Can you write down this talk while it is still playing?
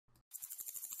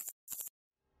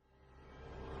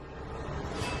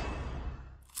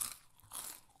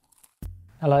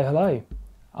Hello, hello.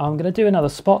 I'm going to do another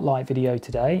spotlight video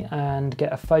today and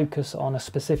get a focus on a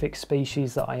specific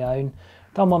species that I own.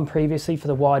 Done one previously for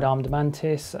the wide-armed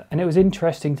mantis, and it was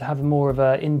interesting to have more of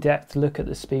an in-depth look at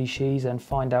the species and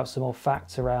find out some more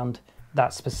facts around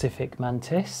that specific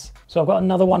mantis. So I've got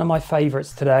another one of my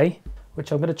favourites today,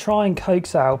 which I'm going to try and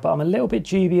coax out, but I'm a little bit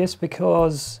dubious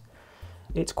because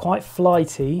it's quite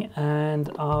flighty and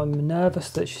I'm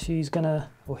nervous that he's gonna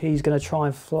try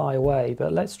and fly away,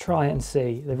 but let's try it and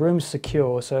see. The room's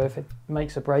secure, so if it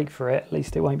makes a break for it, at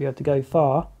least it won't be able to go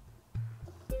far.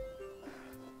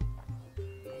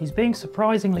 He's being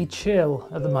surprisingly chill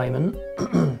at the moment.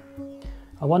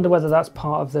 I wonder whether that's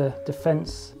part of the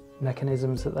defense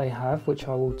mechanisms that they have, which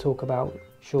I will talk about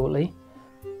shortly.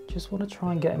 Just want to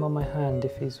try and get him on my hand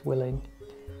if he's willing.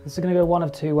 This is going to go one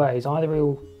of two ways. Either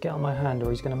he'll get on my hand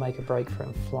or he's going to make a break for it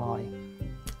and fly.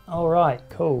 Alright,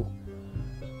 cool.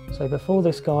 So before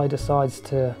this guy decides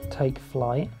to take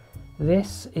flight,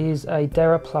 this is a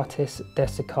Deroplatys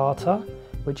dessicata,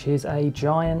 which is a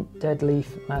giant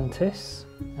dead-leaf mantis.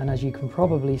 And as you can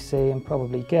probably see and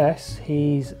probably guess,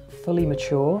 he's fully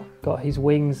mature, got his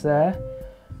wings there.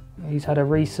 He's had a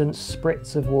recent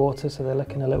spritz of water, so they're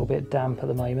looking a little bit damp at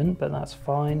the moment, but that's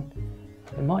fine.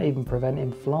 It might even prevent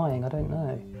him flying, I don't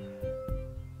know.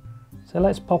 So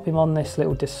let's pop him on this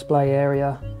little display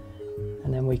area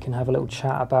and then we can have a little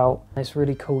chat about this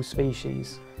really cool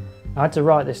species. I had to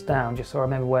write this down just so I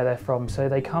remember where they're from. So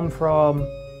they come from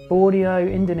Borneo,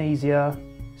 Indonesia,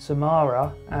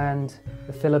 Sumatra and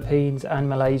the Philippines and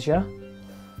Malaysia.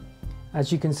 As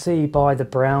you can see by the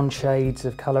brown shades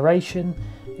of coloration,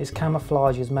 its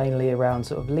camouflage is mainly around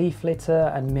sort of leaf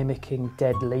litter and mimicking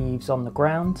dead leaves on the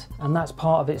ground, and that's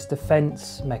part of its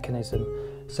defense mechanism.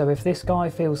 So if this guy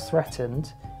feels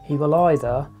threatened, he will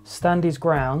either stand his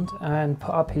ground and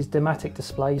put up his dematic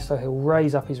display, so he'll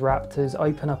raise up his raptors,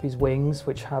 open up his wings,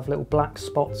 which have little black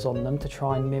spots on them to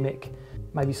try and mimic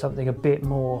maybe something a bit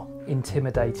more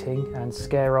intimidating and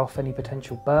scare off any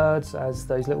potential birds, as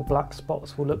those little black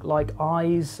spots will look like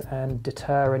eyes and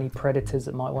deter any predators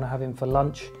that might want to have him for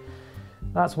lunch.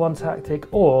 That's one tactic.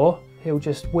 Or he'll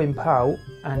just wimp out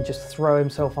and just throw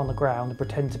himself on the ground and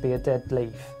pretend to be a dead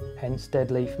leaf, hence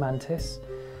dead-leaf mantis.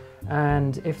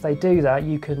 And if they do that,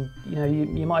 you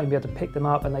might even be able to pick them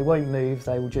up and they won't move.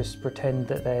 They will just pretend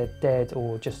that they're dead,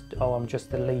 or just, oh, I'm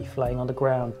just a leaf laying on the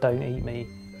ground, don't eat me.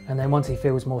 And then once he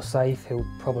feels more safe, he'll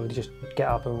probably just get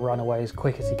up and run away as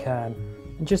quick as he can.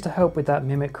 And just to help with that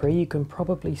mimicry, you can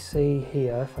probably see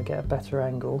here, if I get a better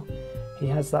angle, he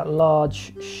has that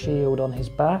large shield on his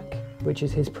back, which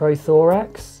is his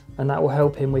prothorax, and that will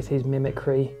help him with his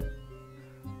mimicry.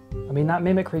 I mean, that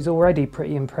mimicry is already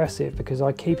pretty impressive because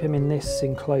I keep him in this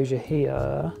enclosure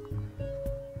here,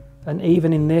 and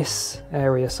even in this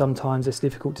area sometimes it's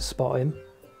difficult to spot him.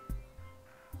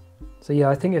 So yeah,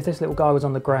 I think if this little guy was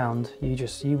on the ground, you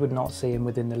would not see him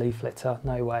within the leaf litter,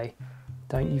 no way.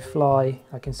 Don't you fly,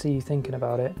 I can see you thinking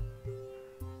about it.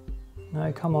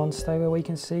 No, come on, stay where we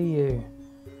can see you.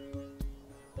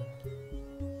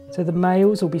 So the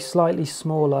males will be slightly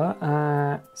smaller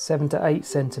at 7 to 8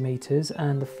 centimetres,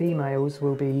 and the females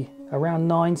will be around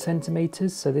 9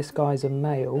 centimetres, so this guy's a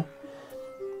male.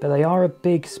 But they are a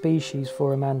big species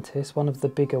for a mantis, one of the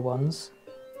bigger ones.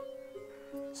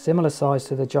 Similar size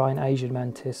to the giant Asian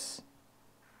mantis.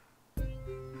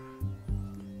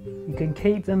 You can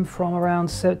keep them from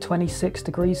around 26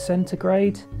 degrees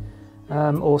centigrade,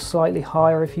 or slightly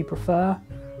higher if you prefer.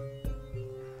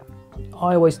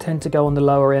 I always tend to go on the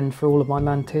lower end for all of my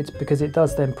mantids because it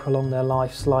does then prolong their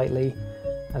life slightly,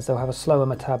 as they'll have a slower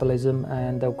metabolism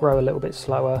and they'll grow a little bit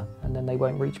slower and then they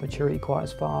won't reach maturity quite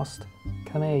as fast.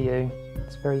 Come here, you.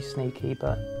 It's very sneaky,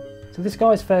 but... So this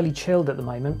guy's fairly chilled at the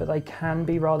moment, but they can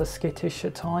be rather skittish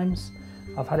at times.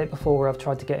 I've had it before where I've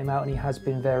tried to get him out and he has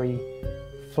been very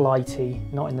flighty,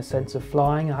 not in the sense of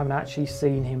flying. I haven't actually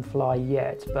seen him fly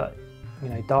yet, but you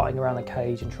know, darting around the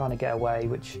cage and trying to get away,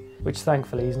 which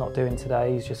thankfully he's not doing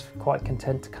today. He's just quite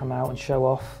content to come out and show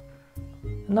off.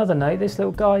 Another note, this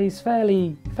little guy is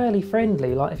fairly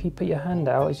friendly. Like if you put your hand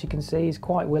out, as you can see, he's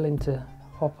quite willing to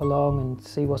hop along and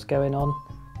see what's going on.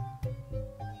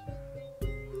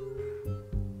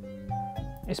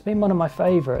 It's been one of my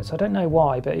favourites. I don't know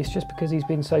why, but it's just because he's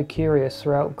been so curious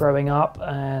throughout growing up,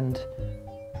 and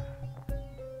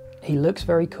he looks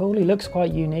very cool. He looks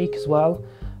quite unique as well.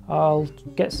 I'll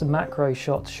get some macro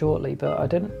shots shortly,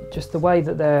 but just the way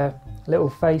that their little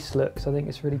face looks, I think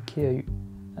it's really cute.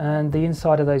 And the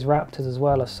inside of those raptors as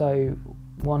well are so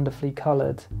wonderfully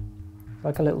coloured,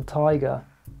 like a little tiger.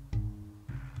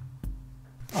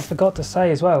 I forgot to say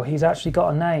as well, he's actually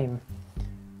got a name,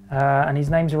 and his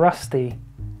name's Rusty.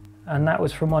 and that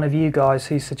was from one of you guys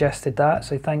who suggested that,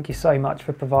 so thank you so much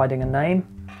for providing a name.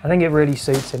 I think it really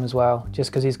suits him as well, just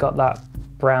because he's got that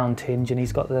brown tinge and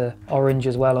he's got the orange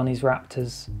as well on his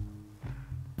raptors.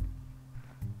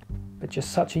 But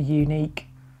just such a unique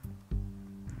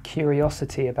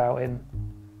curiosity about him.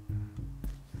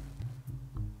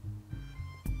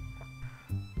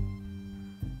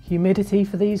 Humidity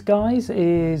for these guys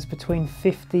is between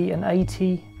 50 and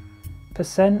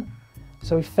 80%,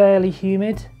 so fairly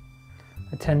humid.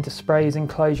 I tend to spray his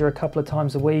enclosure a couple of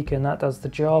times a week and that does the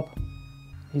job.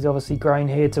 He's obviously grown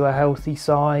here to a healthy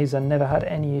size and never had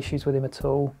any issues with him at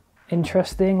all.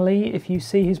 Interestingly, if you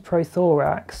see his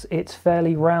prothorax, it's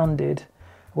fairly rounded,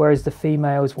 whereas the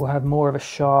females will have more of a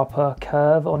sharper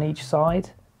curve on each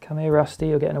side. Come here, Rusty,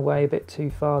 you're getting away a bit too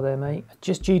far there, mate.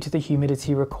 Just due to the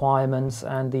humidity requirements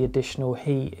and the additional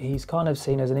heat, he's kind of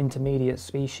seen as an intermediate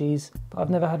species, but I've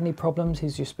never had any problems.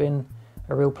 He's just been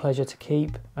a real pleasure to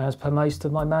keep. As per most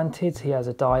of my mantids, he has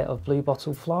a diet of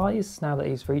bluebottle flies now that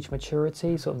he's reached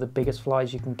maturity, sort of the biggest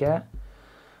flies you can get.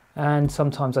 And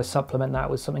sometimes I supplement that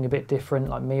with something a bit different,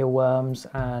 like mealworms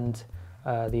and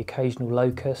the occasional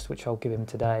locust, which I'll give him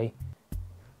today.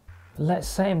 Let's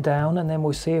set him down and then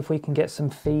we'll see if we can get some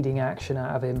feeding action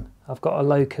out of him. I've got a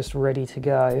locust ready to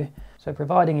go, so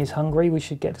providing he's hungry, we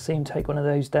should get to see him take one of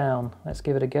those down. Let's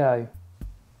give it a go.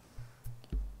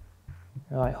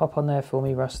 Right, hop on there for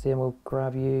me, Rusty, and we'll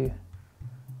grab you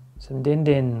some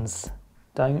din-dins.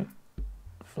 Don't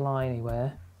fly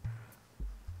anywhere.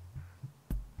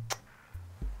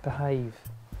 Behave.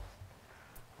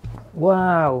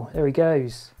 Wow, there he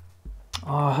goes.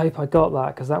 Oh, I hope I got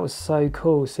that, because that was so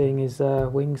cool seeing his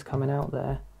wings coming out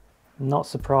there. Not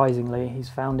surprisingly, he's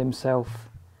found himself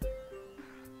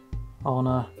on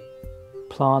a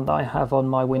plant that I have on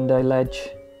my window ledge.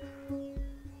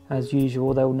 As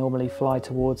usual, they'll normally fly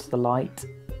towards the light.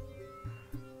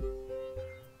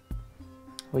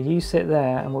 Well, you sit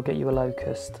there and we'll get you a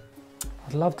locust.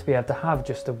 I'd love to be able to have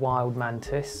just a wild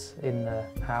mantis in the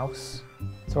house.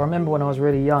 So I remember when I was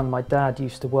really young, my dad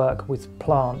used to work with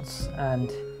plants and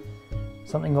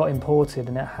something got imported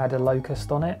and it had a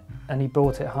locust on it and he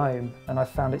brought it home and I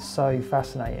found it so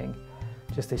fascinating,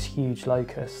 just this huge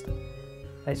locust.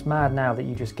 It's mad now that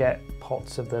you just get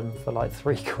pots of them for like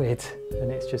 £3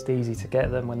 and it's just easy to get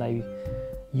them when they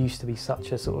used to be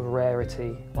such a sort of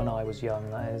rarity when I was young,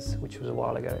 that is, which was a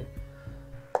while ago.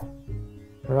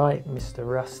 Right, Mr.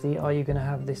 Rusty, are you going to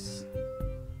have this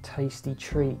tasty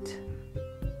treat?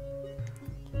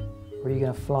 Or are you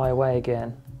going to fly away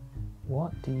again?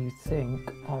 What do you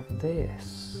think of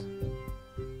this?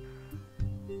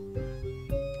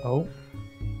 Oh.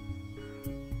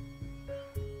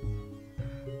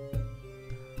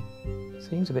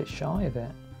 Seems a bit shy of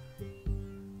it.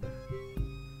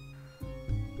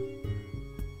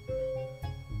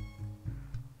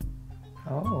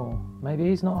 Oh, maybe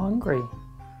he's not hungry.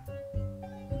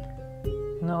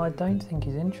 No, I don't think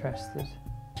he's interested.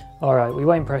 Alright, we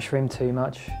won't pressure him too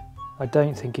much. I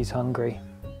don't think he's hungry.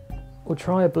 We'll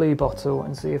try a blue bottle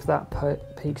and see if that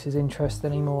piques his interest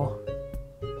anymore.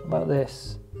 What about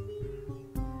this?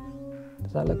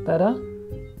 Does that look better?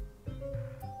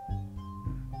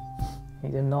 He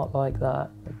did not like that.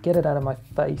 Get it out of my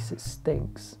face, it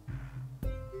stinks.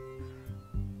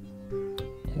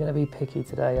 You're going to be picky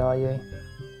today, are you?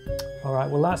 Alright,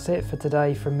 well that's it for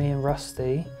today from me and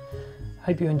Rusty.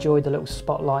 Hope you enjoyed the little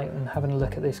spotlight and having a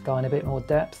look at this guy in a bit more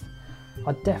depth.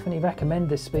 I'd definitely recommend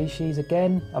this species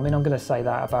again. I mean, I'm going to say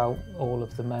that about all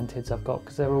of the mantids I've got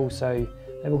because they've all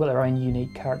got their own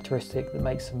unique characteristic that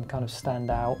makes them kind of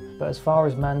stand out. But as far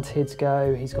as mantids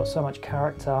go, he's got so much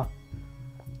character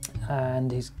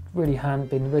and he's really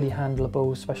been really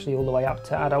handleable, especially all the way up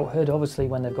to adulthood. Obviously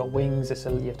when they've got wings,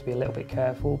 you have to be a little bit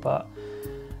careful, but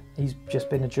he's just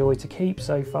been a joy to keep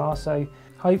so far. So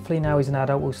hopefully now he's an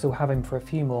adult, we'll still have him for a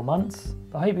few more months.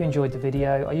 But I hope you enjoyed the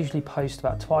video. I usually post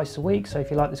about twice a week, so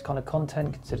if you like this kind of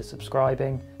content, consider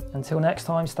subscribing. Until next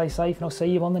time, stay safe and I'll see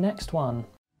you on the next one.